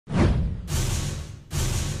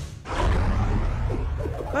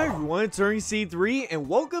Hi everyone, it's RC3 and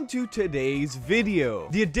welcome to today's video.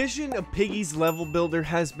 The addition of Piggy's level builder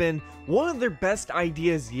has been one of their best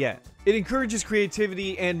ideas yet. It encourages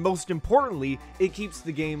creativity and most importantly, it keeps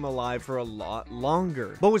the game alive for a lot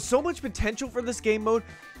longer. But with so much potential for this game mode,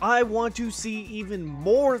 I want to see even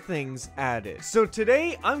more things added. So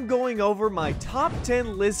today, I'm going over my top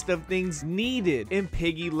 10 list of things needed in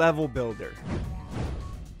Piggy level builder.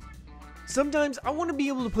 Sometimes I want to be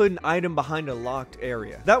able to put an item behind a locked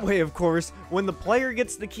area. That way, of course, when the player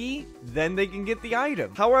gets the key, then they can get the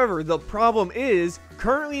item. However, the problem is,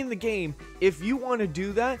 currently in the game, if you want to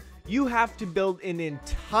do that, you have to build an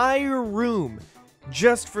entire room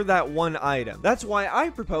just for that one item. That's why I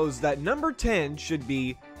propose that number 10 should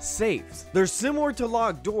be safes. They're similar to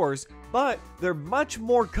locked doors, but they're much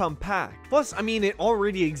more compact. Plus, I mean, it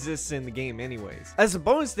already exists in the game anyways. As a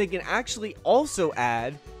bonus, they can actually also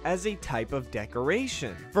add as a type of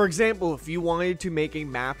decoration. For example, if you wanted to make a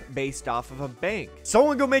map based off of a bank.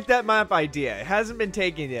 Someone go make that map idea. It hasn't been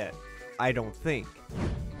taken yet, I don't think.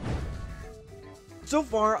 So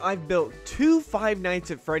far, I've built 2 Five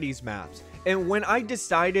Nights at Freddy's maps. And when I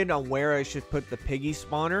decided on where I should put the Piggy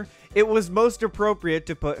spawner, it was most appropriate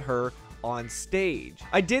to put her on stage.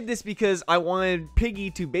 I did this because I wanted Piggy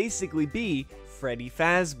to basically be Freddy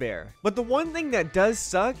Fazbear. But the one thing that does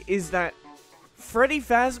suck is that Freddy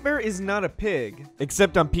Fazbear is not a pig,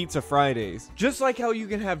 except on Pizza Fridays. Just like how you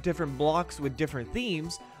can have different blocks with different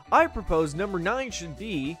themes, I propose number 9 should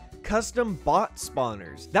be custom bot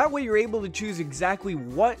spawners. That way you're able to choose exactly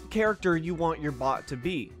what character you want your bot to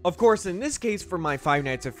be. Of course, in this case for my Five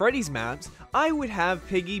Nights at Freddy's maps, I would have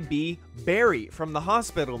Piggy be Barry from the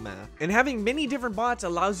hospital map. And having many different bots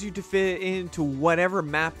allows you to fit into whatever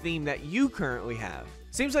map theme that you currently have.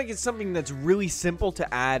 Seems like it's something that's really simple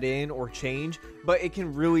to add in or change, but it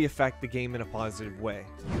can really affect the game in a positive way.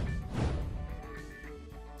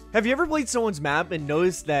 Have you ever played someone's map and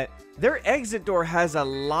noticed that their exit door has a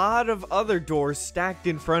lot of other doors stacked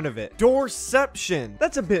in front of it? Doorception!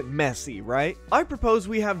 That's a bit messy, right? I propose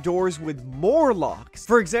we have doors with more locks.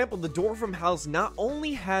 For example, the door from House not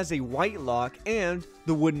only has a white lock and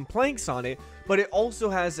the wooden planks on it, but it also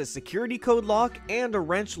has a security code lock and a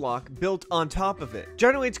wrench lock built on top of it.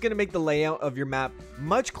 Generally, it's going to make the layout of your map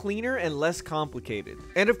much cleaner and less complicated.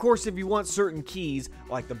 And of course, if you want certain keys,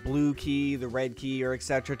 like the blue key, the red key, or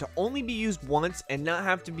etc. to only be used once and not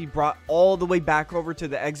have to be brought all the way back over to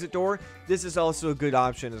the exit door, this is also a good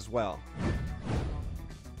option as well.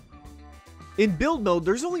 In build mode,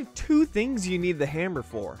 there's only 2 things you need the hammer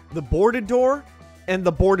for: the boarded door and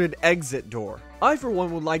the boarded exit door. I for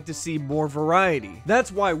one would like to see more variety.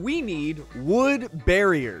 That's why we need wood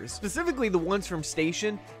barriers, specifically the ones from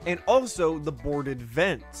Station and also the boarded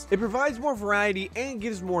vents. It provides more variety and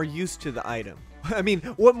gives more use to the item. I mean,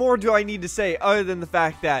 what more do I need to say other than the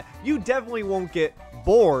fact that you definitely won't get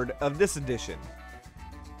bored of this edition.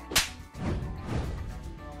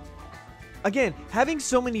 Again, having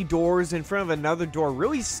so many doors in front of another door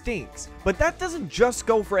really stinks, but that doesn't just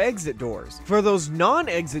go for exit doors. For those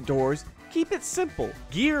non-exit doors, keep it simple.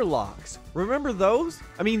 Gear locks. Remember those?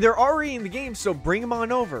 I mean, they're already in the game, so bring them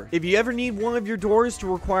on over. If you ever need one of your doors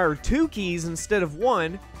to require 2 keys instead of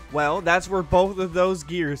 1, well, that's where both of those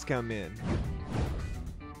gears come in.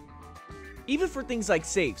 Even for things like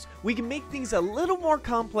safes, we can make things a little more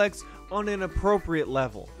complex on an appropriate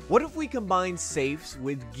level. What if we combine safes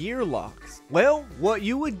with gear locks? Well, what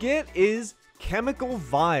you would get is chemical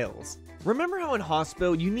vials. Remember how in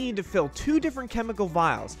hospital you needed to fill 2 different chemical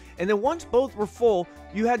vials, and then once both were full,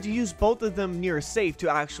 you had to use both of them near a safe to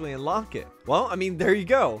actually unlock it? Well, I mean, there you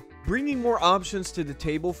go. Bringing more options to the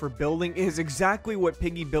table for building is exactly what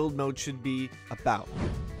Piggy build mode should be about.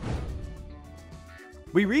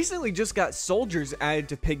 We recently just got soldiers added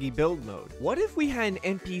to Piggy build mode. What if we had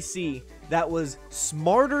an NPC that was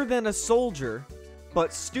smarter than a soldier,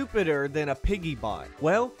 but stupider than a Piggy bot?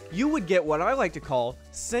 Well, you would get what I like to call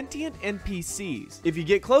sentient NPCs. If you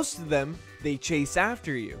get close to them, they chase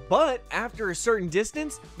after you. But after a certain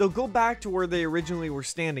distance, they'll go back to where they originally were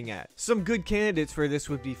standing at. Some good candidates for this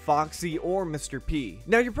would be Foxy or Mr. P.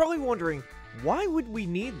 Now you're probably wondering, why would we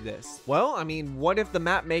need this? Well, I mean, what if the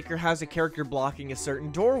map maker has a character blocking a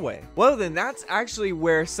certain doorway? Well, then that's actually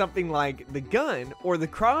where something like the gun or the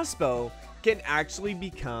crossbow can actually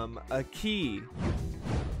become a key.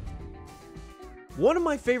 One of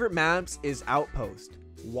my favorite maps is Outpost.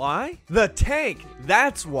 Why? The tank!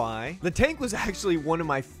 That's why. The tank was actually one of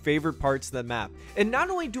my favorite parts of the map. And not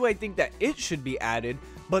only do I think that it should be added,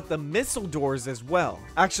 but the missile doors as well.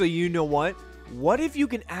 Actually, you know what? What if you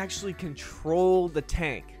can actually control the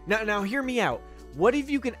tank? Now hear me out. What if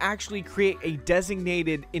you can actually create a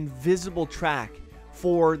designated invisible track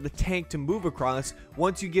for the tank to move across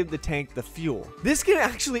once you give the tank the fuel. This can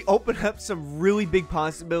actually open up some really big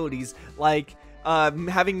possibilities, like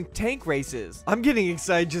having tank races. I'm getting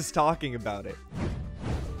excited just talking about it.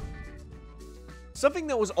 Something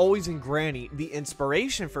that was always in Granny, the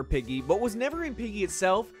inspiration for Piggy, but was never in Piggy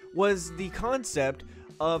itself, was the concept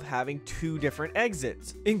of having 2 different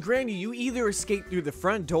exits. In Granny, you either escape through the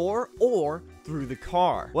front door or through the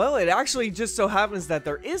car. Well, it actually just so happens that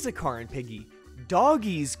there is a car in Piggy.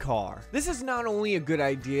 Doggy's car. This is not only a good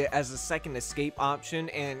idea as a second escape option,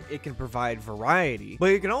 and it can provide variety,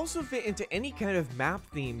 but it can also fit into any kind of map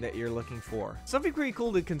theme that you're looking for. Something pretty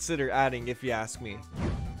cool to consider adding, if you ask me.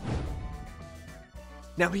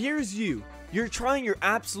 Now here's you. You're trying your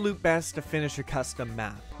absolute best to finish a custom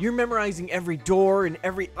map. You're memorizing every door and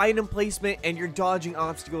every item placement, and you're dodging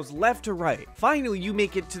obstacles left to right. Finally, you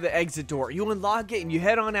make it to the exit door. You unlock it and you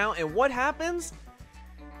head on out, and what happens?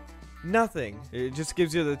 Nothing. It just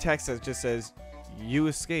gives you the text that just says, you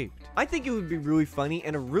escaped. I think it would be really funny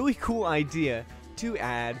and a really cool idea to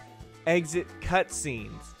add exit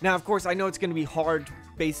cutscenes. Now, of course, I know it's going to be hard to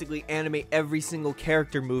basically animate every single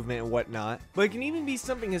character movement and whatnot, but it can even be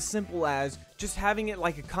something as simple as just having it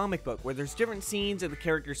like a comic book where there's different scenes of the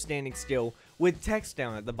characters standing still with text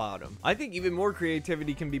down at the bottom. I think even more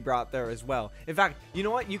creativity can be brought there as well. In fact, you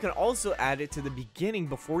know what? You can also add it to the beginning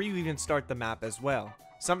before you even start the map as well.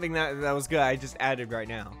 Something that was good, I just added right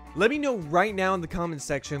now. Let me know right now in the comments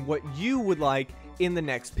section what you would like in the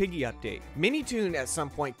next Piggy update. Minitoon at some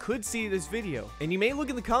point could see this video, and you may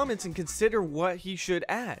look in the comments and consider what he should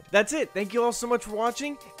add. That's it. Thank you all so much for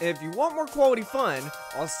watching, and if you want more quality fun,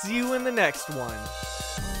 I'll see you in the next one.